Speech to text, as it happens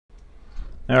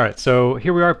All right, so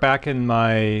here we are back in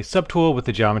my subtool with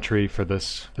the geometry for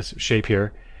this shape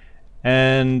here.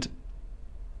 And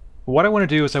what I want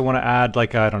to do is I want to add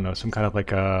like, I don't know, some kind of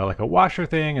like a washer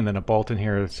thing and then a bolt in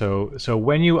here. So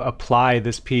when you apply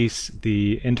this piece,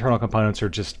 the internal components are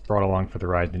just brought along for the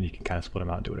ride, then you can kind of split them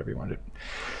out and do whatever you want to do.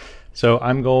 So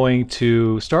I'm going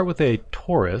to start with a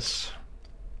torus.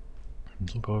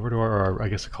 We'll go over to our I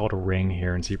guess I call it a ring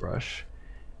here in Zbrush.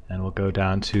 And we'll go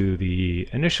down to the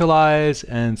initialize,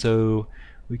 and so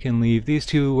we can leave these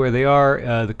two where they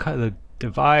are. The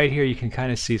divide here you can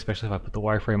kind of see, especially if I put the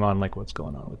wireframe on, like what's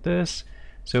going on with this.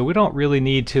 So we don't really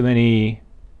need too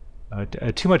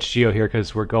much geo here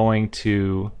because we're going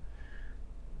to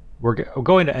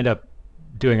end up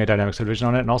doing a dynamic subdivision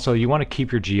on it. And also you want to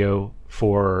keep your geo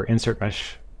for insert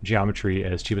mesh geometry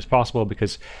as cheap as possible,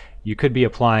 because you could be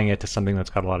applying it to something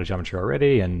that's got a lot of geometry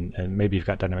already, and maybe you've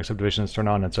got dynamic subdivisions turned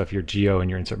on, and so if your geo and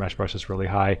your insert mesh brush is really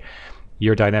high,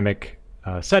 your dynamic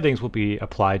settings will be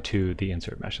applied to the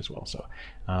insert mesh as well. So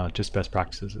just best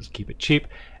practices is keep it cheap,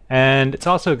 and it's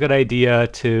also a good idea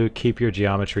to keep your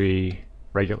geometry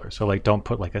regular. So like don't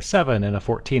put like a 7 and a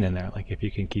 14 in there. Like if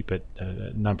you can keep it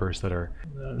numbers that are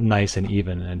nice and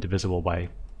even and divisible by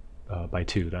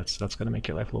 2, that's going to make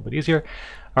your life a little bit easier.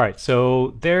 All right,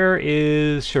 so there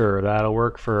is, sure, that'll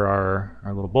work for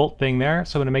our little bolt thing there.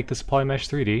 So I'm going to make this polymesh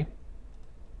 3D,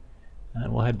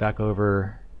 and we'll head back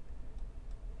over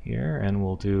here and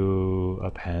we'll do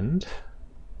append.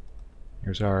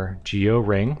 Here's our geo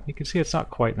ring. You can see it's not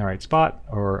quite in the right spot,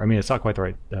 or I mean it's not quite the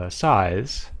right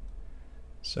size.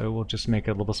 So we'll just make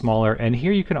it a little smaller. And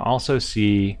here you can also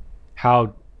see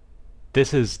how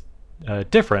this is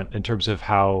different in terms of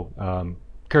how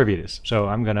curvy it is. So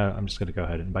I'm just gonna go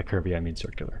ahead, and by curvy I mean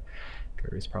circular.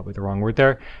 Curvy is probably the wrong word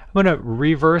there. I'm gonna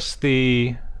reverse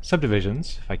the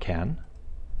subdivisions if I can.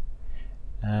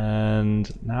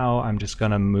 And now I'm just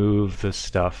gonna move this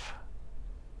stuff.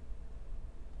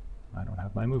 I don't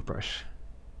have my move brush.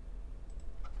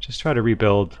 Just try to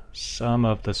rebuild some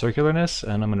of the circularness,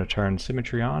 and I'm gonna turn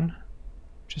symmetry on.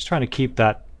 Just trying to keep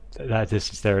that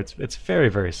distance there. It's very,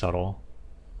 very subtle.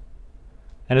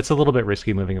 And it's a little bit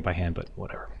risky moving it by hand, but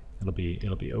whatever. It'll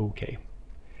be okay.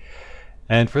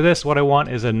 And for this, what I want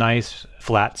is a nice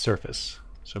flat surface.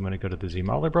 So I'm going to go to the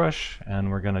Z-modeler brush, and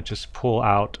we're going to just pull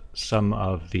out some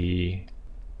of the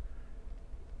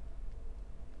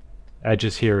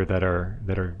edges here that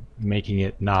are making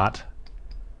it not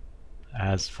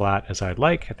as flat as I'd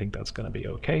like. I think that's going to be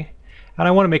okay. And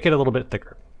I want to make it a little bit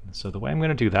thicker. So the way I'm going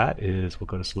to do that is we'll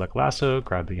go to select lasso,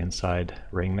 grab the inside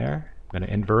ring there. I'm going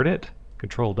to invert it.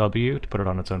 Control W to put it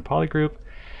on its own polygroup,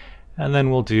 and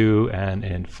then we'll do an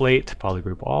inflate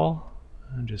polygroup all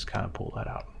and just kind of pull that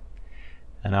out.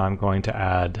 And now I'm going to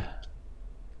add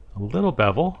a little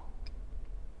bevel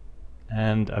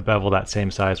and a bevel that same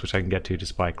size, which I can get to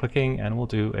just by clicking, and we'll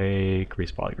do a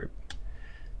crease polygroup.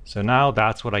 So now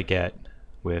that's what I get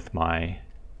with my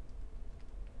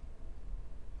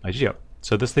geo.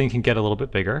 So this thing can get a little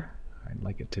bit bigger. I'd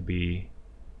like it to be.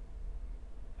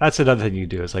 That's another thing you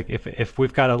do, is like if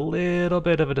we've got a little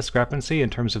bit of a discrepancy in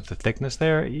terms of the thickness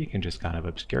there, you can just kind of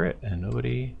obscure it and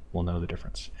nobody will know the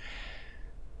difference.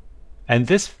 And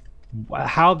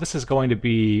how this is going to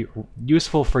be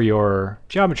useful for your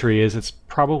geometry is it's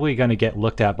probably going to get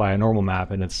looked at by a normal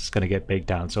map and it's just going to get baked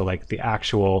down. So like the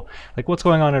actual, like what's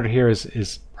going on over here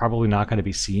is probably not going to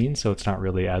be seen, so it's not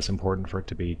really as important for it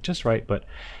to be just right, but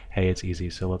hey, it's easy.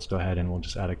 So let's go ahead and we'll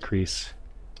just add a crease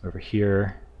over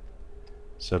here,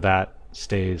 so that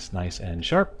stays nice and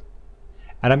sharp.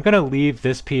 And I'm going to leave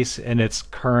this piece in its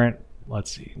current,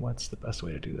 let's see, what's the best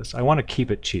way to do this? I want to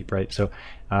keep it cheap, right? So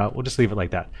we'll just leave it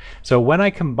like that. So when I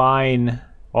combine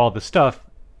all the stuff,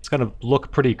 it's going to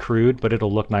look pretty crude, but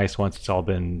it'll look nice once it's all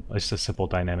been just a simple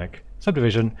dynamic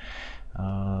subdivision.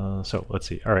 So let's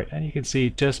see. All right, and you can see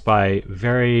just by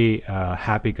very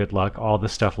happy good luck, all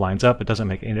this stuff lines up. It doesn't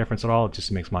make any difference at all. It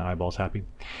just makes my eyeballs happy.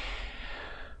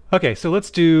 Okay, so let's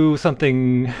do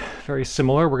something very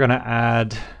similar. We're going to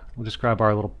add, we'll just grab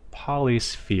our little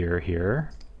polysphere here.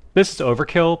 This is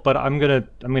overkill, but I'm gonna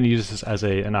use this as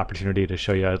an opportunity to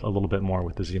show you a little bit more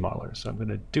with the Z-modeler. So I'm going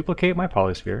to duplicate my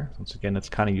polysphere. Once again, it's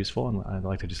kind of useful, and I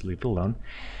like to just leave it alone.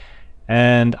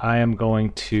 And I am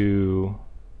going to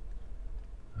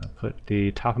put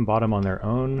the top and bottom on their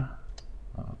own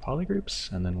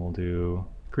polygroups, and then we'll do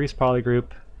crease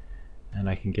polygroup. And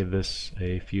I can give this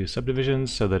a few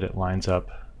subdivisions so that it lines up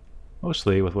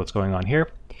mostly with what's going on here.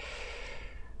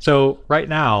 So right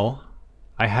now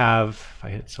I have, if I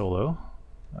hit solo,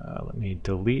 let me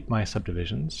delete my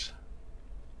subdivisions.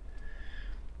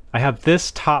 I have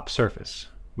this top surface.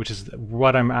 which is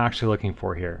what I'm actually looking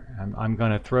for here. I'm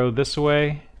going to throw this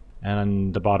away,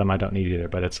 and the bottom I don't need either,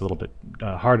 but it's a little bit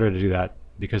harder to do that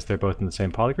because they're both in the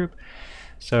same polygroup.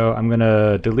 So I'm going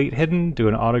to delete hidden, do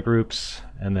an auto groups,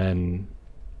 and then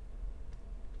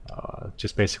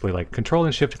just basically like Control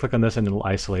and Shift to click on this and it'll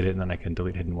isolate it, and then I can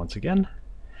delete hidden once again.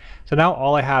 So now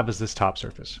all I have is this top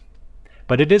surface.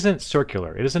 But it isn't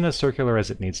circular. It isn't as circular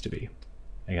as it needs to be.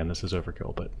 Again, this is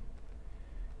overkill, but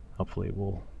hopefully it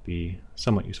will be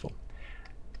somewhat useful.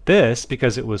 This,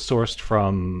 because it was sourced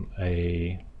from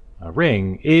a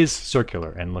ring, is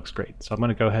circular and looks great. So I'm going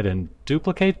to go ahead and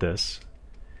duplicate this.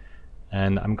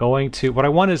 And I'm going to, what I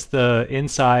want is the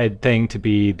inside thing to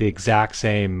be the exact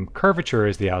same curvature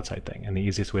as the outside thing. And the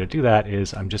easiest way to do that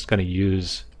is I'm just going to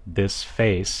use this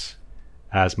face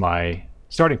as my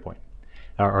starting point,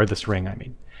 or this ring, I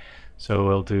mean. So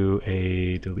we'll do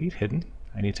a delete hidden.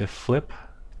 I need to flip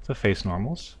the face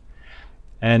normals.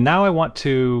 And now I want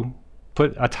to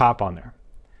put a top on there.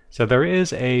 So there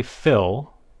is a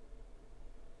fill,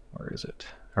 where is it?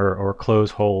 Or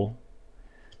close hole.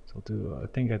 So I'll do, I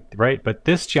think, right, but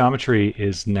this geometry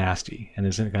is nasty and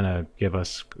isn't going to give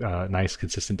us nice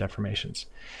consistent deformations.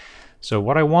 So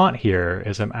what I want here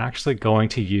is I'm actually going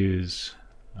to use,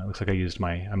 looks like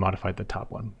I modified the top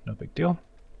one, no big deal.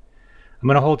 I'm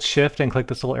going to hold Shift and click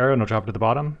this little arrow and it'll drop it to the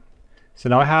bottom. So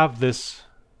now I have this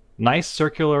nice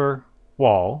circular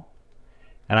wall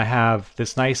and I have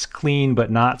this nice clean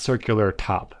but not circular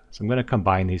top. So I'm going to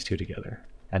combine these two together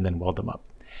and then weld them up.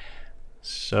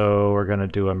 So we're going to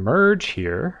do a merge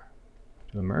here,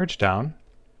 do a merge down.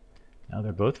 Now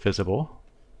they're both visible.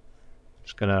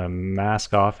 Just going to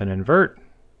mask off and invert,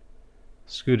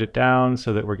 scoot it down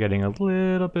so that we're getting a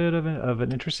little bit of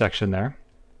an intersection there.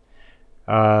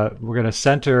 We're going to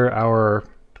center our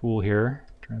tool here,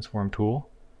 transform tool,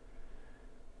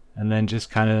 and then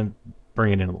just kind of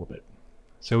bring it in a little bit.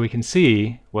 So we can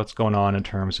see what's going on in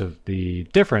terms of the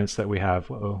difference that we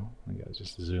have. Uh-oh, I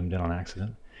just zoomed in on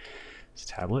accident. This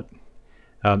tablet.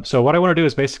 So what I want to do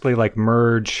is basically like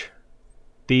merge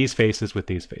these faces with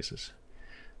these faces.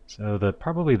 So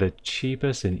probably the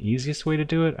cheapest and easiest way to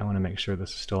do it, I want to make sure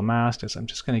this is still masked, is I'm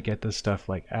just going to get this stuff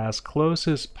like as close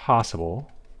as possible.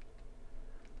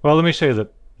 Well, let me show you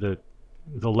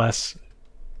the less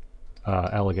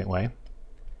elegant way.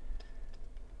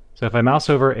 So if I mouse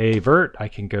over a vert, I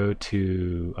can go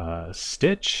to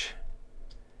Stitch,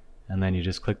 and then you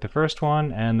just click the first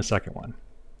one and the second one.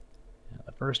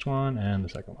 The first one and the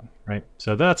second one, right?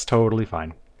 So that's totally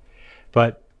fine.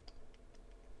 But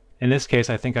in this case,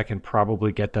 I think I can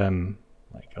probably get them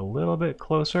like a little bit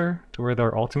closer to where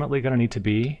they're ultimately going to need to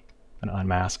be and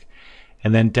unmask.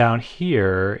 And then down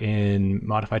here in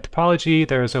Modified Topology,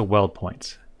 there's a weld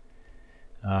points.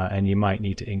 And you might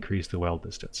need to increase the weld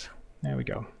distance. There we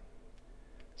go.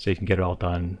 So you can get it all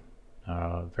done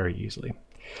very easily.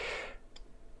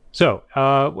 So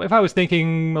if I was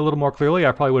thinking a little more clearly,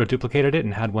 I probably would have duplicated it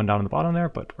and had one down on the bottom there,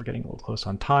 but we're getting a little close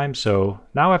on time. So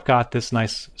now I've got this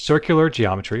nice circular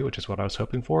geometry, which is what I was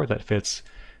hoping for, that fits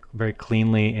very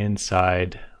cleanly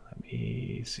inside. Let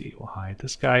me see, we'll hide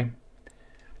this guy.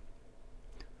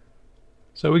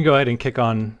 So we can go ahead and kick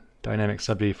on dynamic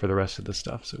sub-D for the rest of the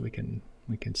stuff so we can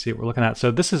see what we're looking at. So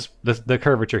this is the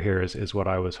curvature here is what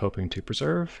I was hoping to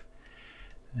preserve.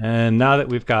 And now that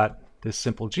we've got this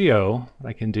simple geo, what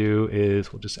I can do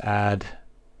is we'll just add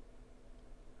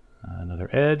another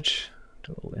edge,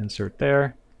 do a little insert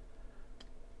there,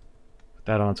 put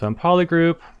that on its own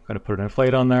polygroup. I'm going to put an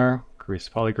inflate on there, increase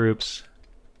polygroups,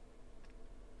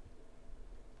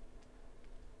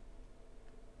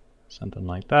 something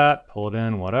like that, pull it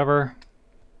in, whatever.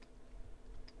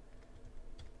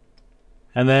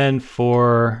 And then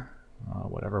for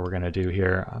whatever we're going to do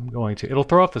here, I'm going to, it'll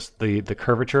throw off the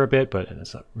curvature a bit, but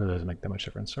it really doesn't make that much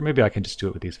difference. Or maybe I can just do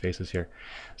it with these faces here.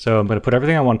 So I'm going to put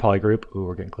everything on one polygroup. Ooh,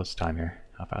 we're getting close to time here.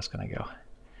 How fast can I go?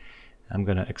 I'm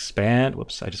going to expand.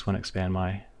 Whoops, I just want to expand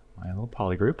my little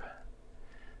polygroup.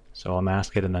 So I'll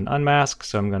mask it and then unmask.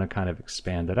 So I'm going to kind of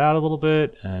expand it out a little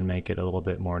bit and make it a little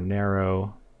bit more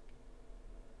narrow.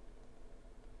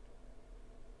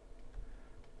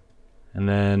 And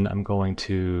then I'm going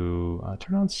to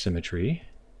turn on Symmetry.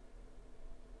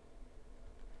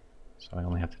 So I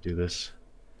only have to do this,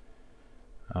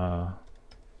 I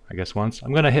guess, once.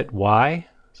 I'm going to hit Y.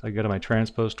 So I go to my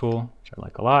transpose tool, which I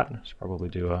like a lot. I should probably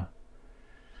do a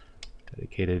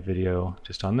dedicated video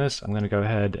just on this. I'm going to go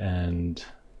ahead and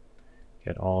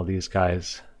get all these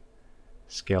guys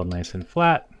scaled nice and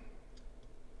flat.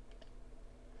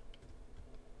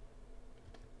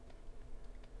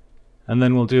 And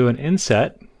then we'll do an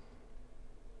inset.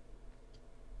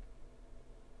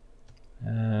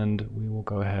 And we will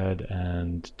go ahead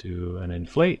and do an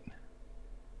inflate,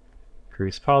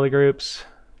 increase polygroups,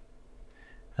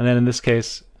 and then in this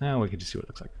case, we can just see what it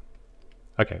looks like.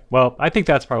 Okay, well, I think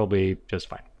that's probably just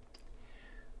fine.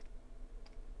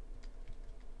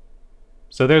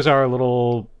 So there's our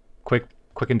little quick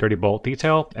and dirty bolt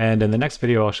detail, and in the next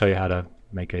video I'll show you how to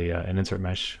make an insert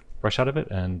mesh brush out of it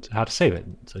and how to save it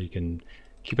so you can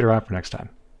keep it around for next time.